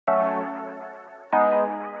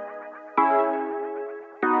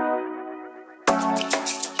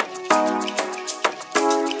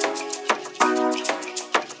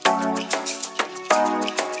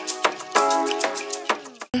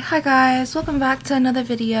Hi guys, welcome back to another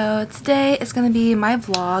video. Today is going to be my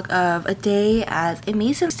vlog of a day as a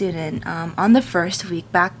Mason student on the first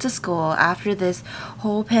week back to school after this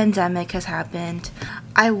whole pandemic has happened.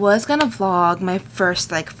 I was going to vlog my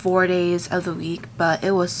first 4 days of the week, but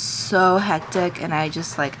it was so hectic and I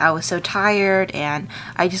was so tired and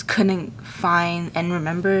I just couldn't find and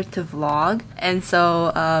remember to vlog. And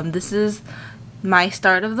so this is my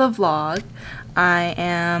start of the vlog. I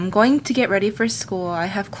am going to get ready for school. I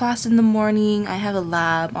have class in the morning, I have a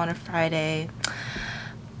lab on a Friday,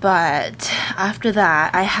 but after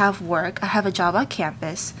that I have work. I have a job on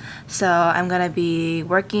campus, so I'm gonna be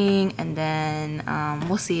working and then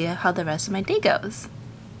we'll see how the rest of my day goes.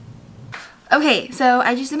 Okay, so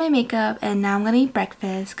I just did my makeup and now I'm gonna eat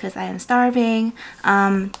breakfast because I am starving.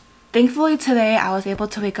 Thankfully today I was able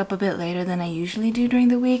to wake up a bit later than I usually do during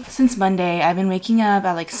the week. Since Monday I've been waking up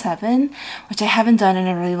at 7, which I haven't done in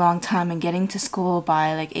a really long time, and getting to school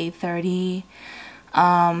by 8:30.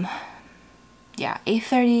 Yeah,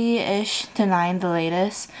 8:30-ish to 9 the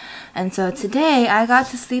latest. And so today I got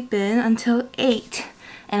to sleep in until 8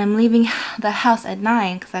 and I'm leaving the house at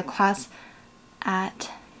 9 because I have class at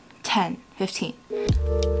 10:15.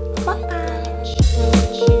 Bye.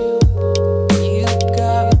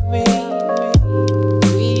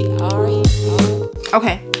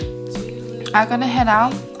 Okay, I'm gonna head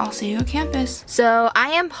out. I'll see you at campus. So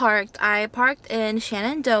I am parked. I parked in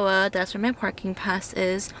Shenandoah. That's where my parking pass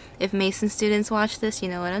is. If Mason students watch this, you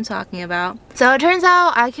know what I'm talking about. So it turns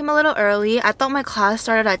out I came a little early. I thought my class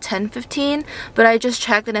started at 10:15, but I just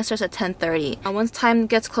checked and it starts at 10:30. Once time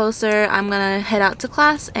gets closer, I'm gonna head out to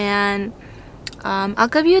class and I'll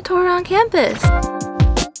give you a tour around campus.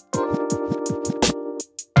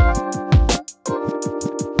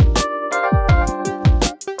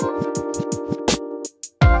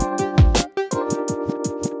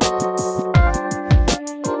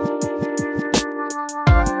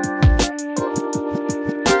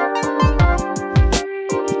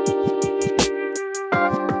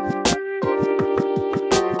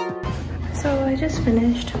 I just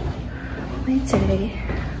finished my day.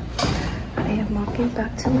 I am walking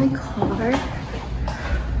back to my car.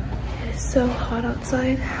 It is so hot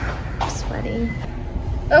outside. I'm sweating.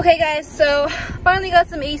 Okay guys, so finally got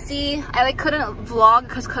some AC. I couldn't vlog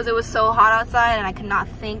because it was so hot outside and I could not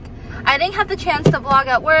think. I didn't have the chance to vlog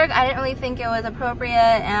at work. I didn't really think it was appropriate,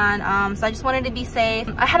 and so I just wanted to be safe.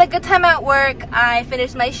 I had a good time at work. I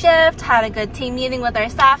finished my shift, had a good team meeting with our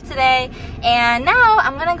staff today, and now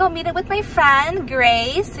I'm gonna go meet up with my friend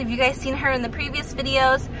Grace. If you guys seen her in the previous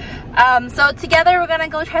videos. So together we're gonna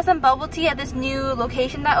go try some bubble tea at this new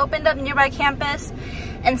location that opened up nearby campus,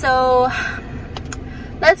 and so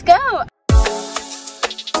let's go.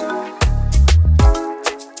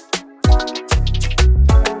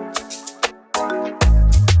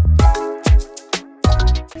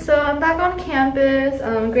 So I'm back on campus.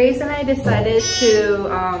 Grace and I decided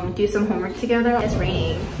to do some homework together. It's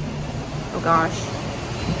raining. Oh gosh.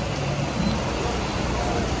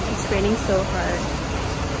 It's raining so hard.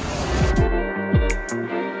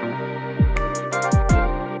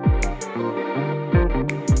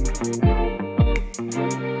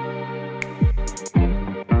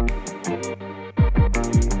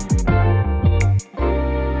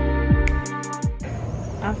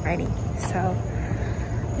 Alrighty, so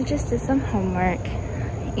I just did some homework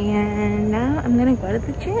and now I'm gonna go to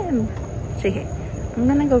the gym. Okay, I'm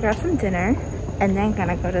gonna go grab some dinner and then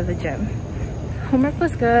gonna go to the gym. Homework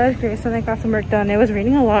was good. Grace and I got some work done. It was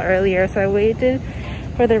raining a lot earlier, so I waited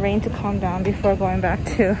for the rain to calm down before going back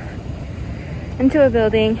into a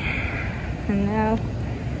building. And now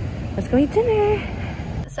let's go eat dinner.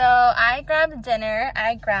 So I grabbed dinner.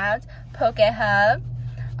 I grabbed Poke Hub,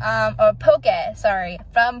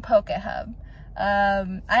 from Poke Hub.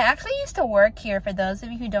 I actually used to work here. For those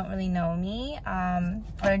of you who don't really know me or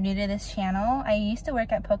are new to this channel, I used to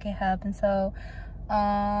work at Poke Hub, and so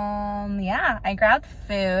yeah, I grabbed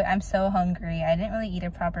food. I'm so hungry. I didn't really eat a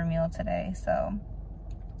proper meal today, so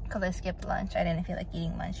because I skipped lunch. I didn't feel like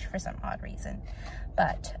eating lunch for some odd reason,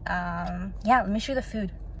 but yeah, let me show you the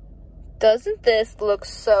food. Doesn't this look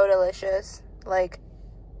so delicious?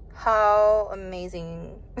 How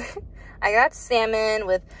amazing. I got salmon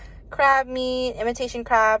with crab meat, imitation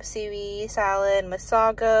crab, seaweed, salad,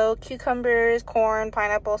 masago, cucumbers, corn,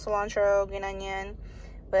 pineapple, cilantro, green onion,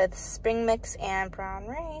 with spring mix and brown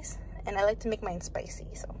rice. And I like to make mine spicy,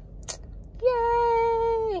 so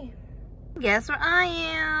yay! Guess where I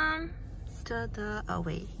am? Oh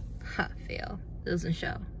wait, ha, fail. It doesn't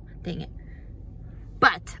show. Dang it.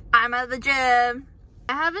 But I'm at the gym.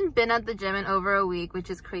 I haven't been at the gym in over a week, which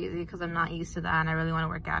is crazy because I'm not used to that and I really want to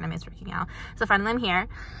work out. I miss working out. So finally I'm here.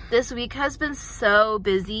 This week has been so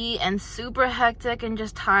busy and super hectic and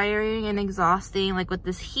just tiring and exhausting, like with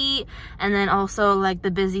this heat, and then also like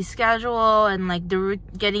the busy schedule and like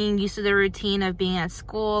getting used to the routine of being at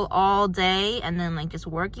school all day and then like just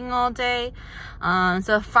working all day.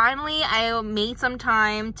 So finally I made some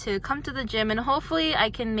time to come to the gym, and hopefully I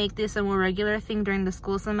can make this a more regular thing during the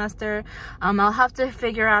school semester. I'll have to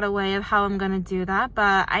figure out a way of how I'm gonna do that,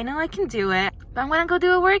 but I know I can do it. But I'm gonna go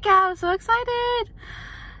do a workout. So excited,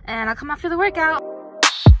 and I'll come after the workout.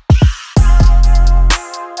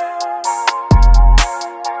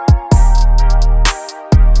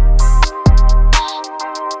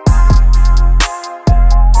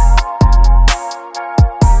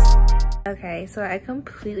 Okay, so I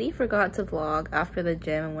completely forgot to vlog after the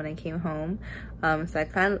gym and when I came home. So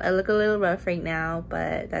I look a little rough right now,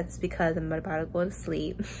 but that's because I'm about to go to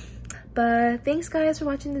sleep. But thanks guys for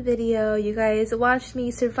watching the video. You guys watched me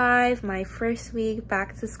survive my first week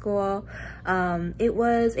back to school. It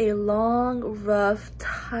was a long, rough,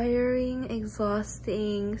 tiring,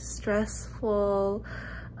 exhausting, stressful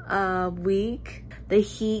week. The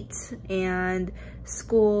heat and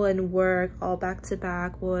school and work all back to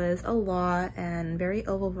back was a lot and very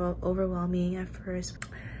overwhelming at first.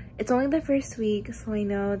 It's only the first week, so I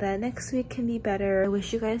know that next week can be better. I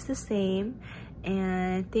wish you guys the same,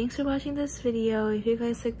 and thanks for watching this video. If you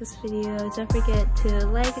guys like this video, don't forget to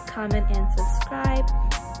like, comment, and subscribe.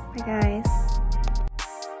 Bye guys.